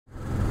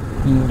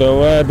The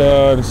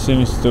weather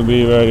seems to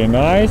be very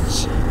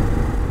nice.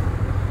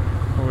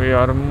 We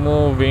are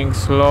moving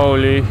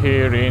slowly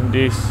here in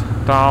this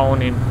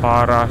town in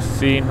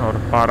Parasin or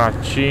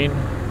Paracin.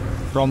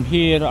 From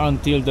here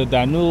until the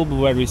Danube,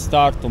 where we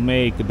start to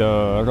make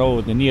the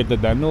road near the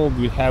Danube,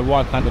 we have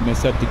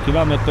 130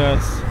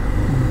 kilometers.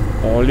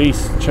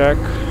 Police check.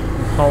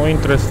 How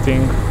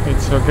interesting.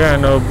 It's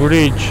again a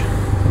bridge,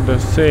 the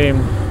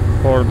same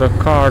for the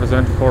cars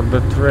and for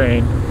the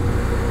train.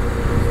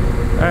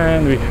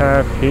 And we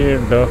have here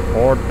the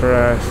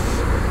fortress.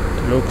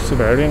 It looks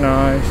very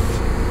nice.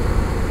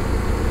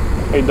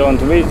 We don't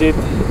visit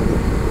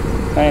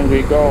and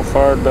we go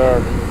further.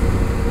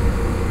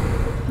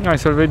 Hai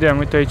să-l vedem,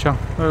 uite aici,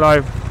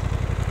 live.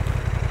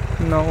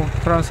 No,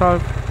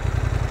 TransALP.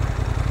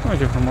 Uite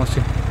ce frumos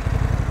e.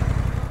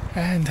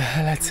 And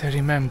let's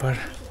remember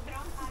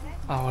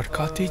our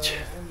cottage.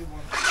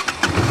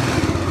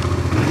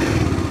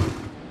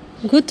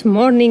 Good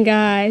morning,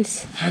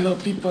 guys. Hello,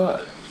 people.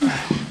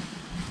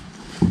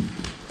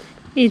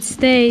 It's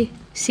day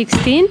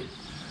 16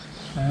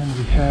 And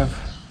we have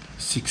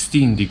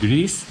 16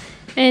 degrees.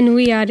 and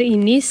we are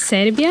in East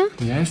Serbia.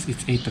 Yes,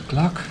 it's 8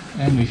 o'clock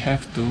and we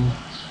have to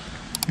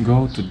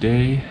go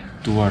today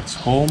towards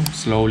home,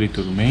 slowly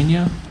to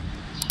Romania.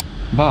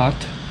 But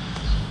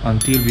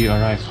until we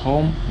arrive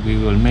home, we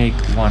will make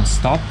one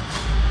stop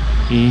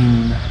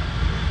in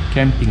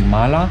Camping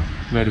Mala,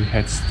 where we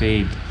had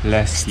stayed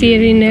last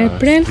year in the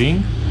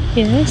spring.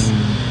 Yes.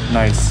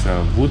 Nice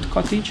wood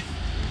cottage.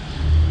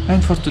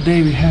 And for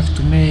today we have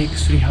to make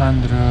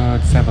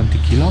 370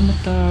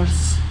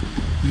 kilometers.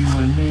 We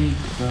will make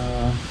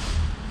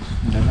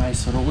the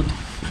nice road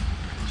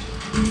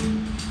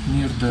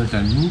near the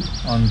Danube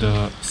on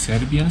the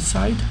Serbian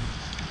side,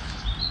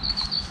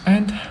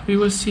 and we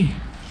will see.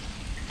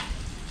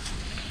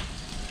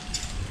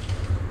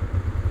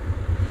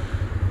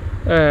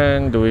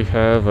 And we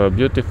have a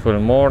beautiful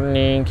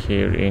morning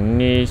here in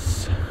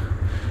Nice.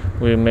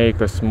 We make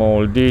a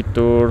small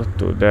detour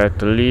to that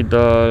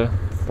Lidl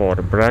for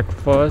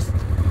breakfast,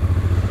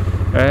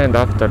 and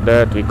after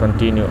that we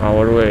continue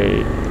our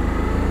way.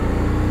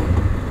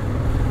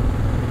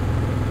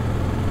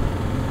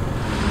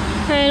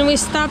 And we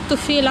stop to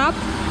fill up.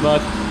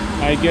 But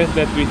I guess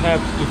that we have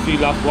to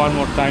fill up one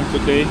more time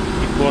today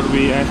before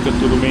we enter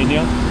to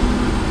Romania,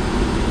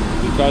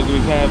 because we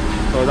have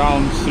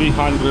around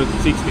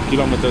 360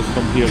 kilometers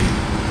from here.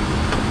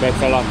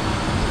 That's a lot.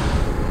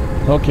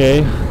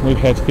 Okay, we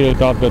had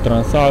filled up the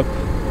TransALP.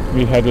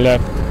 We had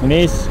left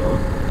Nice.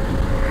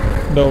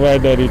 The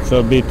weather is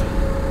a bit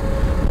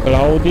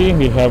cloudy.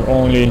 We have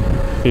only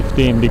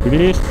 15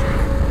 degrees.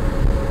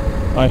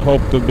 I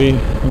hope to be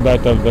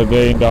better the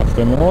day in the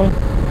afternoon.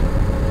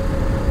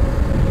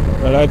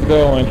 Let's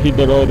go and hit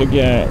the road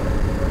again.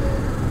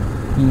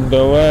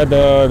 The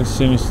weather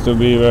seems to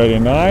be very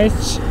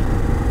nice.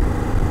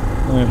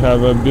 We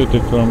have a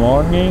beautiful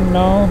morning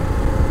now.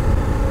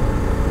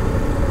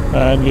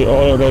 And we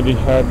already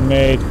had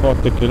made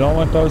 40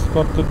 kilometers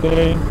for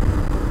today.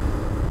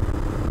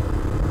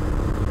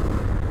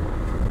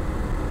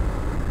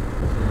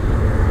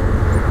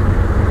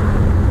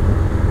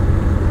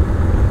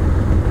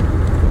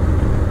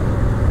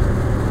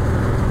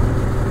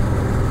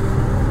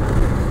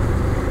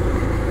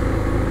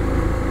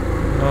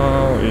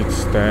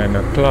 It's 10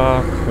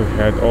 o'clock. We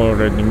had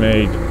already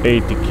made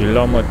 80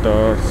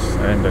 kilometers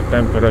and the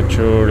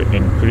temperature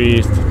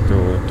increased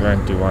to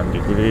 21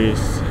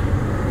 degrees.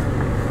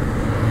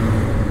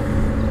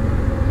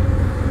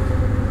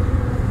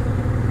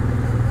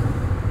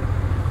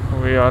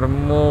 We are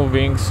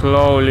moving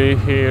slowly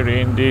here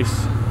in this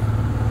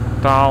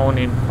town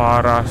in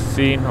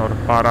Parasin or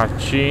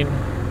Paracin.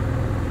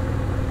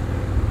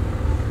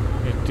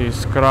 It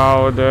is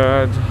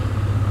crowded.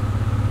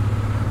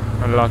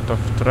 A lot of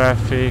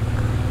traffic.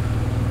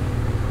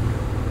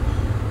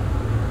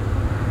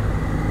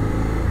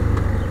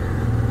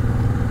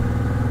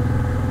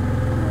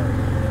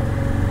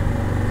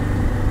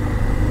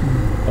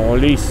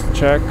 Police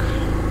check.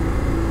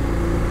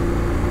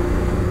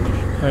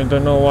 I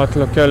don't know what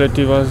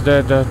locality was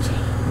that,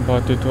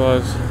 but it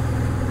was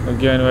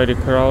again very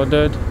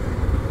crowded.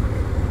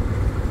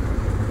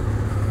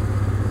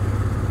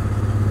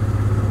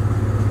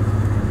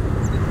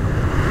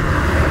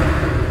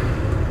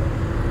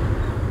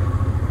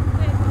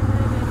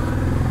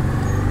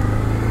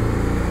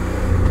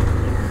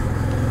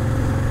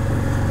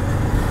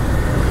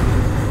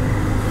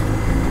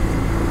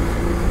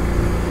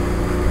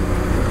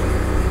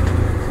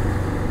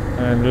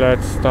 And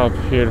let's stop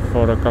here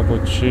for a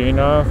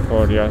cappuccino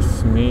for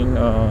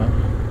Yasmina.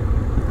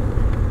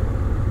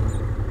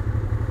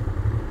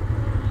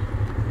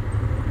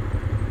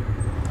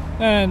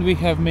 And we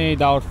have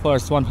made our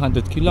first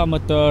 100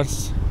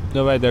 kilometers.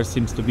 The weather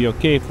seems to be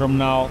okay from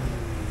now.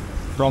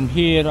 From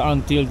here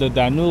until the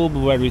Danube,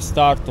 where we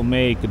start to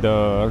make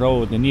the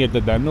road near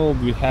the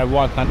Danube, we have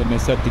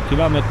 130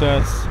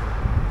 kilometers.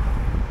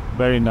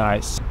 Very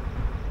nice.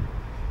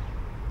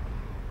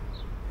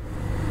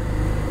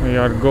 We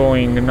are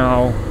going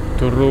now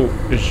through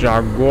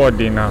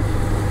Jagodina.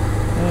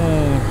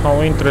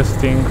 How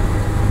interesting.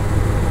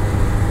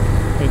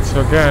 It's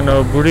again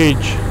a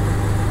bridge.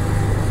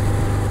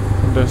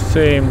 The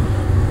same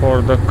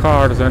for the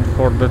cars and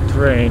for the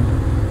train.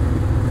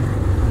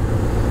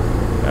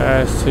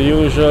 As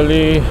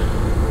usually,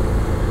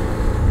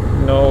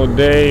 no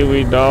day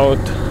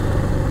without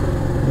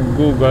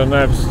Google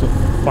Maps to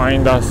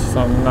find us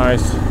some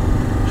nice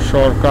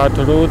shortcut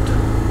route.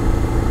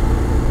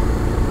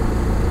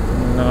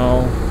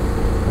 Now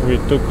we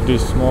took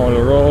this small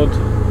road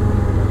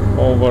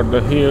over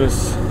the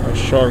hills, a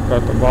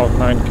shortcut about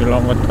 9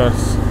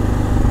 kilometers.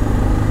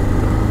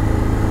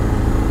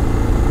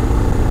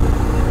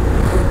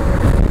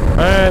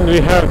 And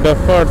we have the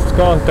first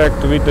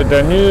contact with the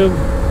Danube.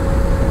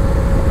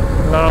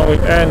 Now we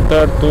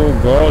enter to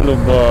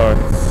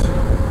Golubăț.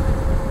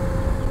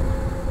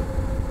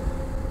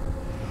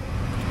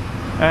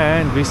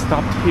 And we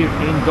stopped here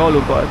in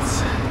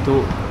Golubăț to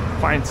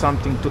find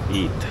something to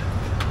eat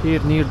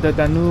here near the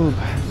Danube.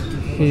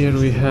 Here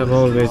we have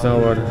always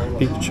our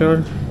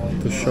picture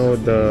to show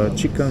the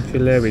chicken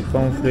fillet with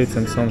pommes frites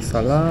and some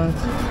salad.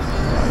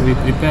 We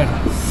prepare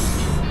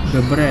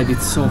the bread,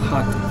 it's so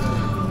hot.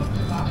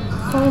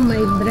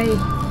 Homemade bread.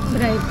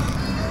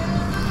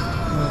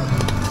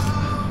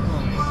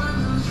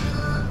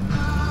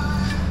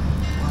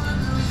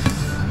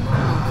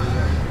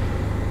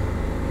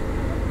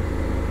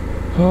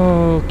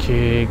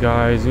 Okay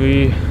guys,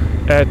 we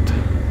ate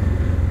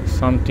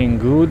something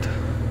good.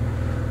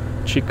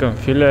 Chicken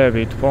fillet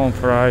with pommes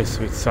frites,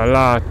 with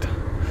salad,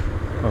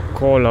 a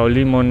cola,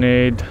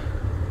 lemonade,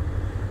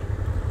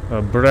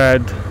 a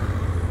bread,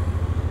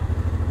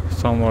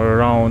 somewhere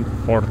around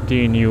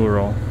 14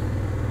 euro.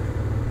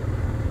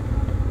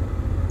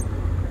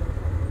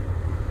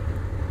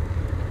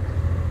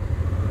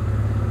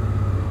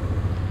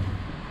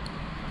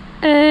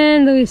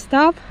 And we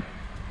stop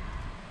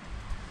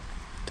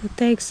to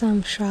take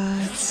some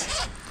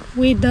shots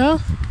with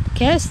the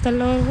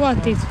castle, or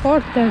what is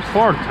fortress?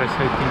 Fortress,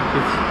 I think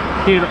it's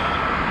here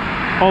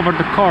over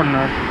the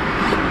corner.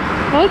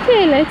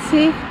 Okay, let's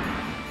see.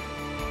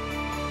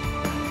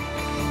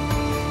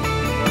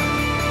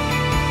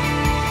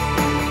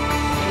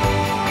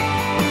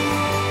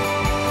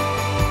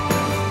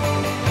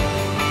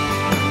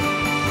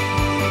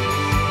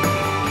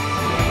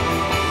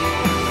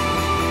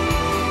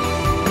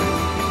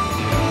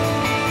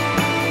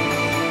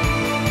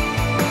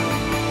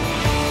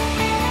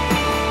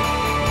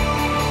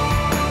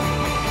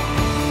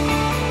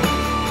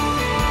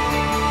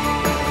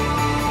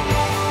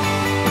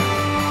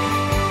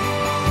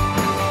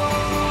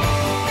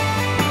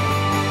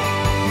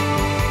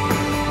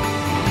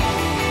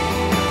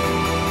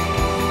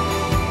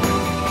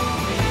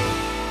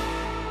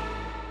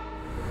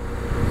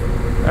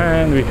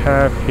 And we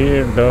have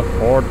here the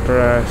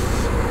fortress.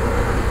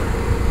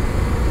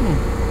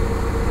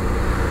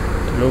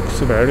 It looks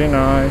very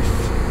nice.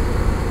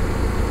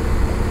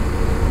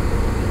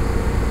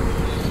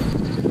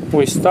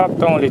 We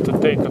stopped only to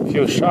take a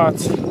few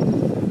shots.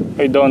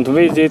 We don't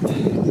visit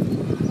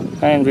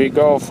and we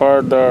go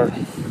further.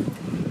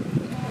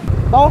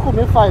 Dar oricum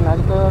e fain,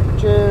 adică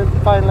ce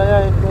fain la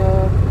ea e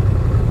că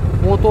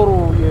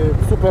motorul e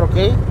super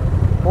ok.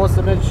 Poți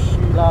să mergi și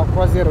la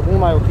croazieră mult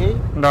mai ok.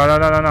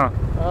 Da.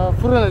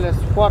 Frânele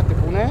sunt foarte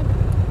bune.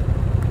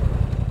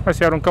 Hai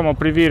să-i aruncăm o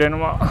privire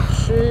numai.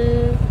 Și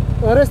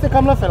în rest e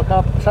cam la fel,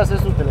 ca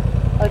 600-le.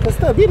 Adică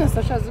stă bine, se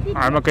așează bine.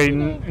 Hai mă că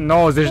e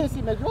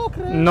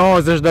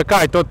 90 de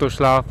cai totuși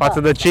la față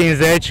de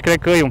 50, cred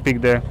că e un pic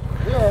de...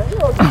 E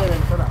o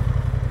diferență, da.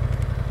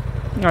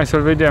 Hai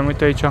să-l vedem,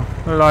 uite aici,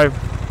 live.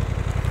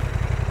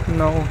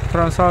 Nou,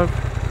 TransALP.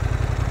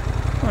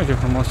 Hai ce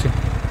frumos e.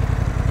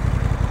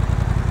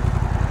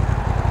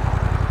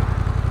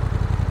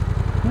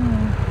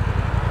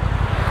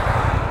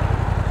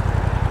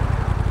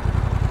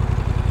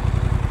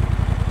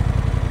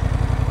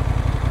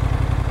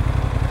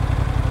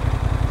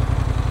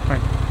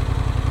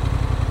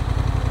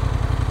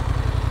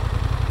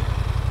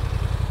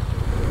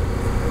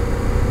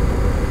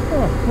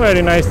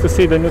 Very nice to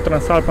see the new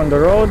TransALP on the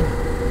road.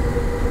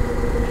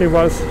 He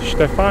was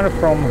Stefan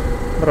from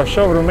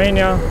Brașov,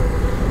 Romania,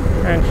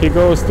 and he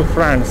goes to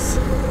France.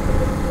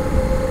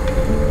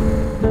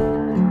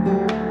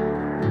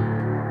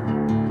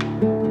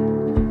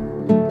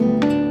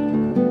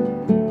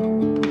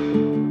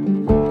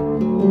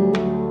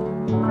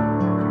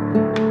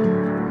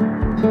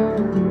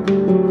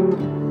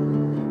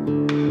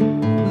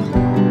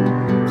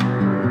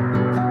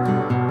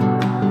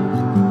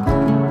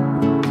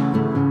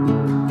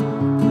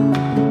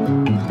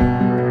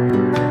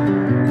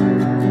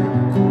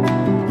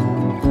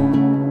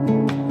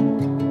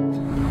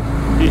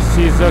 This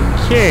is a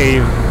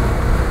cave.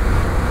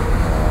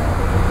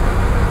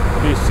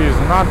 This is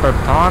not a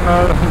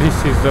tunnel,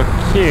 this is a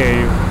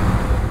cave.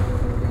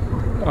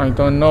 I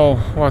don't know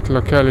what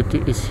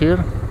locality is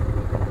here,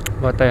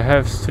 but I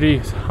have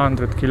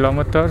 300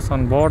 kilometers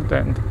on board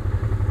and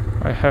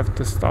I have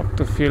to stop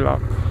to fill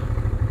up.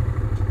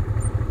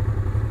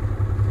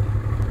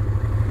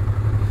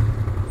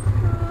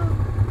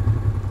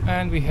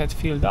 and we had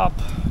filled up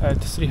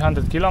at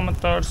 300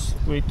 kilometers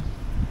with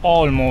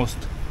almost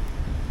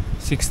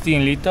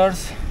 16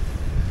 liters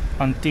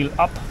until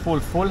up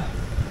full,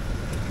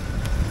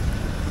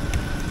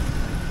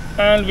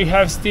 and we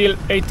have still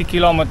 80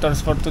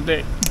 kilometers for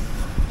today.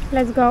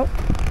 Let's go.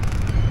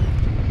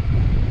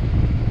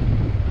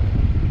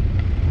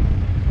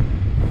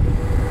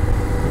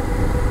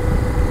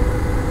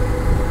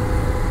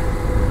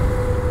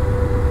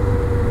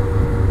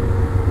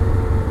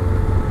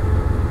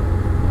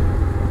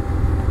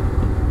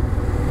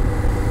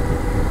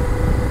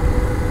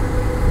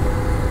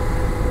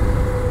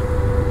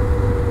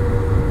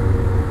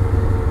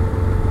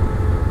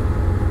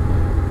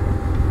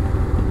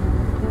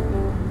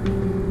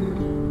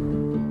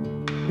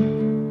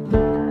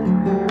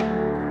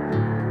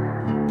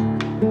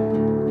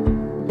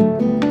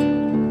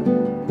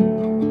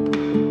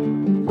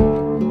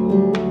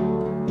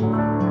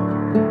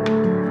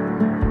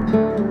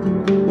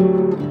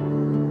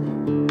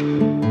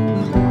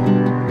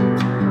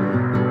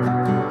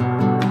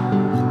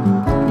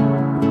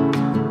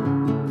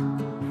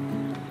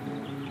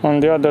 On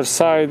the other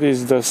side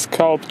is the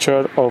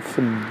sculpture of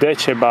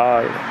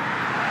Decebal.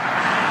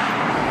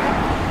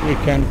 We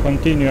can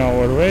continue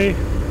our way,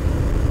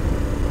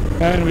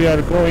 and we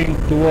are going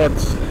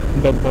towards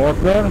the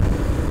border.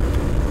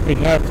 We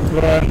have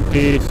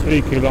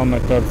 23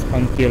 kilometers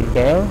until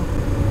there,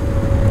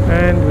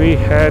 and we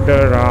had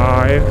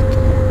arrived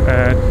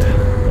at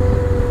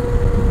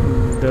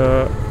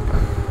the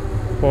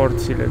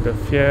Portile de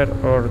Fier,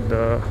 or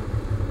the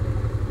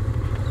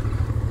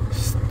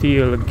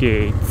steel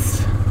gates.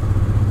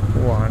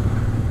 One.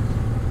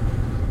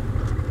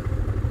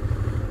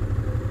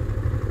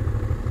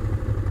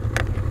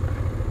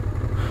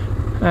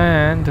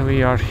 And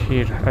we are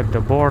here at the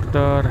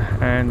border,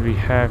 and we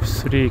have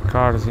 3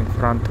 cars in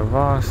front of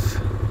us.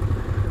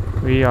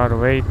 We are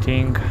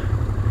waiting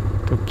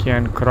to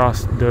can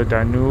cross the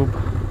Danube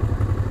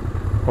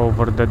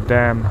over the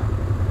dam.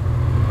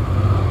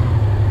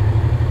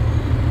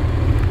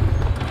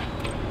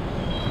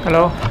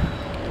 Hello.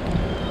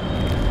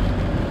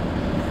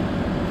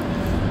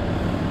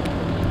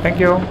 Thank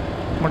you.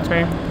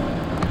 Mulțumim.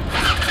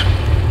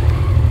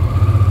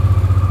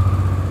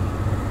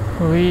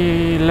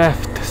 We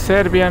left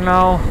Serbia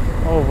now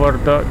over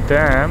the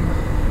dam.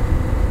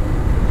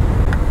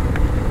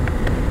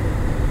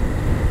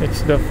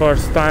 It's the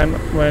first time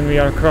when we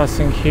are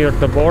crossing here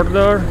the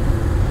border.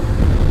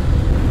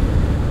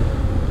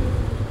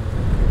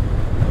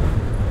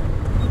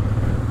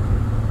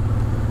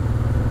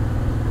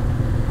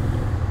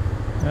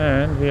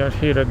 And we are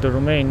here at the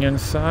Romanian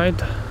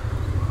side.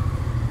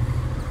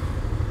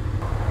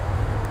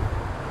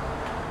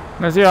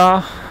 Bună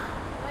ziua!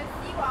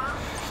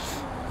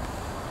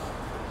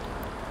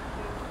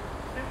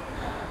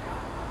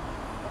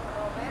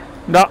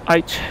 Da,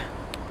 aici.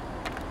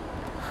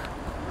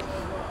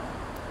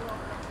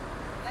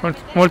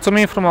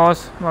 Mulțumim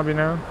frumos, mă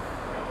bine.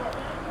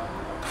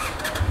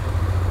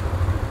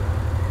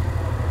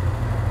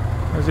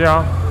 Bună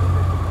ziua!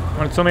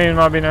 Mulțumim,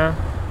 mă bine.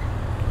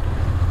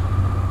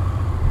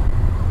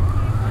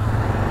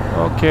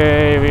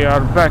 Okay, we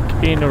are back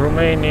in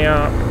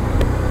Romania.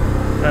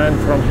 And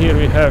from here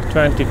we have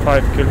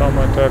 25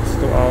 kilometers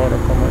to our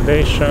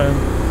accommodation,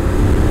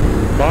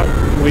 but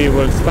we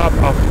will stop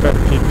after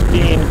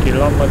 15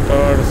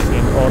 kilometers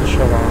in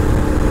Orșova.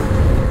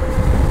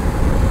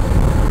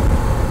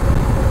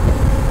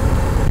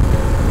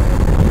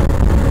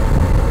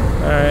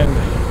 And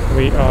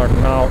we are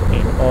now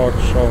in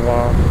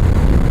Orșova.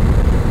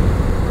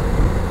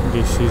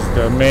 This is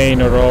the main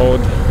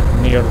road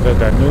near the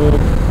Danube.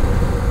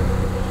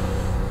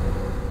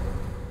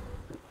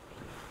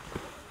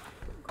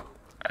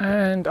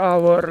 And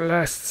our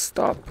last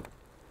stop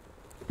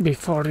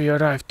before we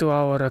arrive to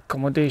our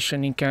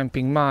accommodation in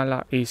Camping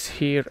Mala is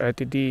here at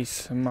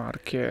this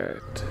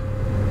market.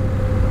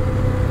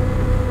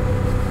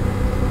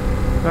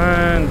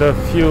 And a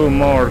few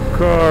more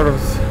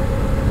curves,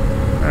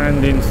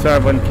 and in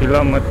 7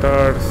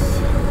 kilometers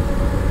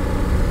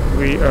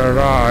we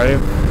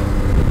arrive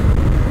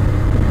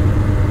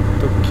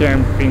to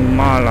Camping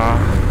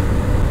Mala.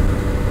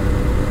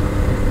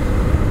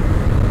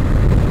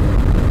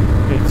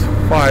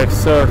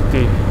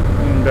 5:30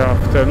 in the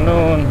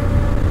afternoon.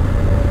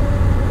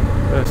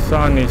 The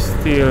sun is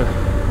still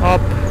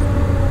up.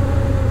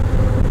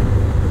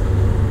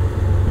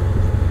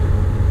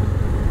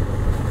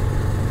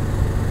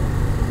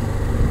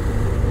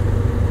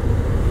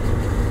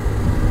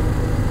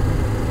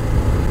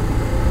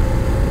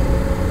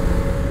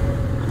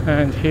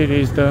 And here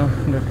is the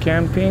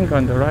camping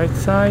on the right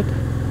side.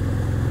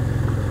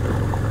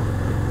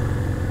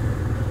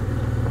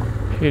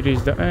 Here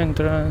is the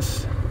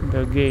entrance.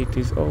 The gate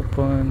is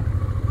open.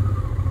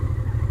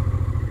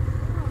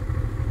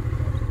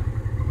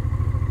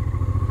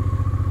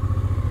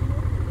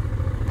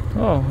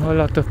 Oh, a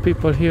lot of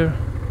people here.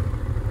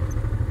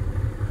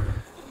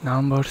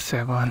 Number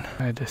 7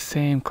 at the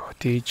same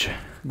cottage.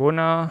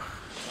 Bună!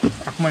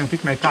 Acum e un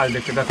pic mai cald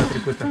decât data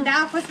trecută. Da,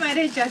 a fost mai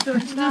rece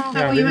atunci. Da,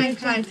 acum e mai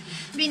cald.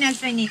 Bine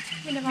ați venit.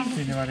 Bine v-am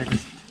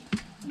regăsit.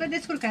 Vă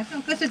descurcați, nu?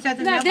 Căsuța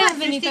de-aia am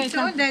venit știți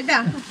aici. unde? Da.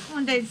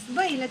 Unde-s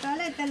băile,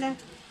 toaletele?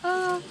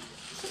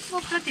 Vă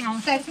plătim, am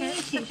stai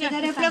fericit, de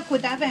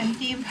replăcut, avem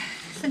timp.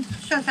 Sunt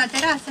jos la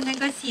terasă, ne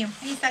găsim.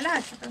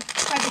 Instalați,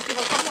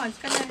 faceți-vă comozi,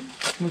 că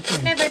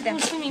ne vedem.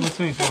 Mulțumim.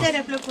 De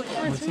replăcut.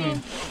 Mulțumim.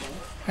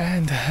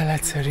 And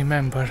let's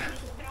remember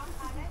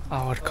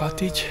our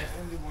cottage.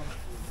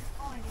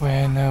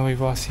 When we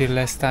was here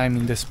last time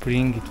in the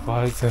spring, it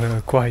was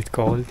quite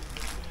cold,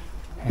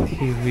 and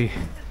here we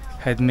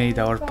had made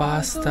our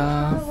pasta,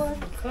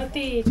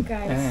 Cottage,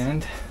 guys.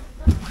 and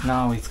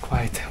now it's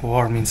quite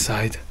warm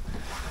inside.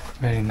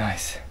 Very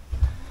nice,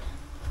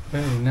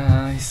 very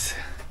nice.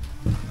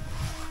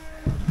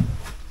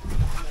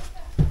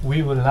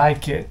 We will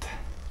like it.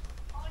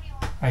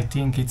 I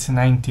think it's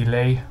 90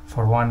 lei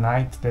for one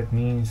night. That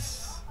means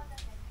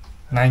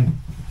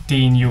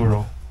 19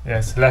 euro.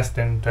 Yes, less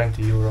than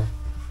 20 euro.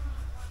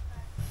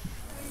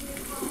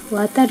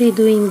 What are you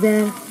doing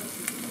there?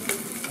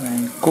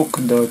 And cook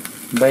the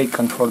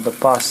bacon for the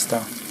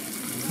pasta.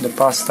 The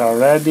pasta are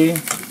ready.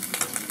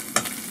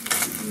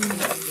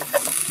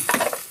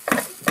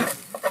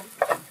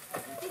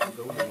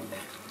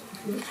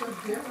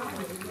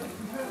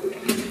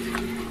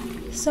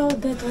 So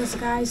that was,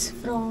 guys,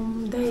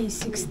 from day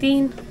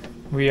 16.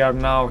 We are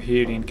now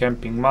here in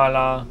Camping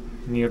Mala,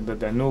 near the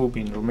Danube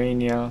in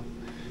Romania.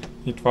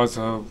 It was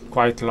a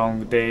quite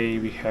long day.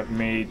 We have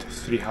made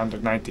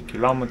 390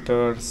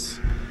 kilometers,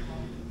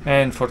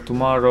 and for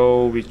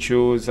tomorrow we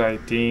choose, I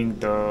think,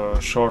 the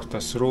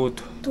shortest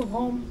route To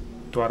home.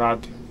 to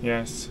Arad.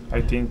 Yes,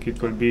 I think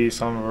it will be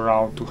somewhere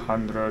around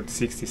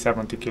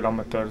 260-70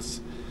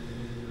 kilometers.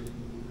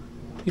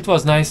 It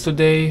was nice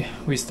today.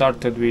 We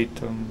started with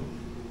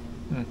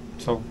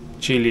so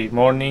chilly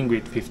morning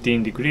with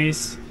 15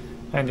 degrees,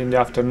 and in the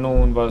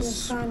afternoon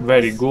was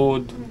very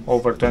good,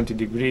 over 20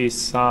 degrees,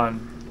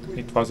 sun.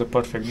 It was a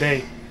perfect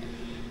day.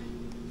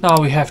 Now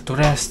we have to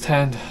rest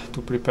and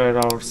to prepare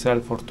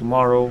ourselves for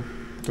tomorrow,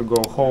 to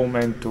go home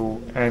and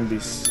to end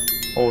this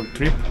whole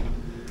trip.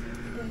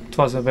 It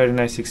was a very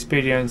nice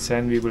experience,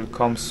 and we will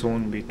come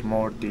soon with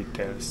more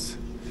details.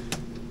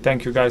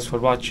 Thank you guys for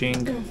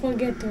watching. Don't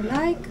forget to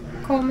like,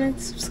 comment,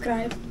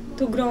 subscribe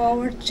to grow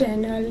our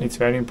channel. It's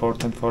very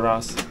important for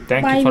us.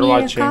 Thank Buy you for me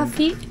watching. a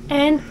coffee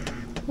and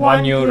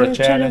 €1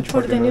 challenge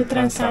for the new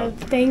TransALP.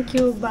 TransALP. Thank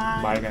you. Bye.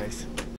 Bye guys.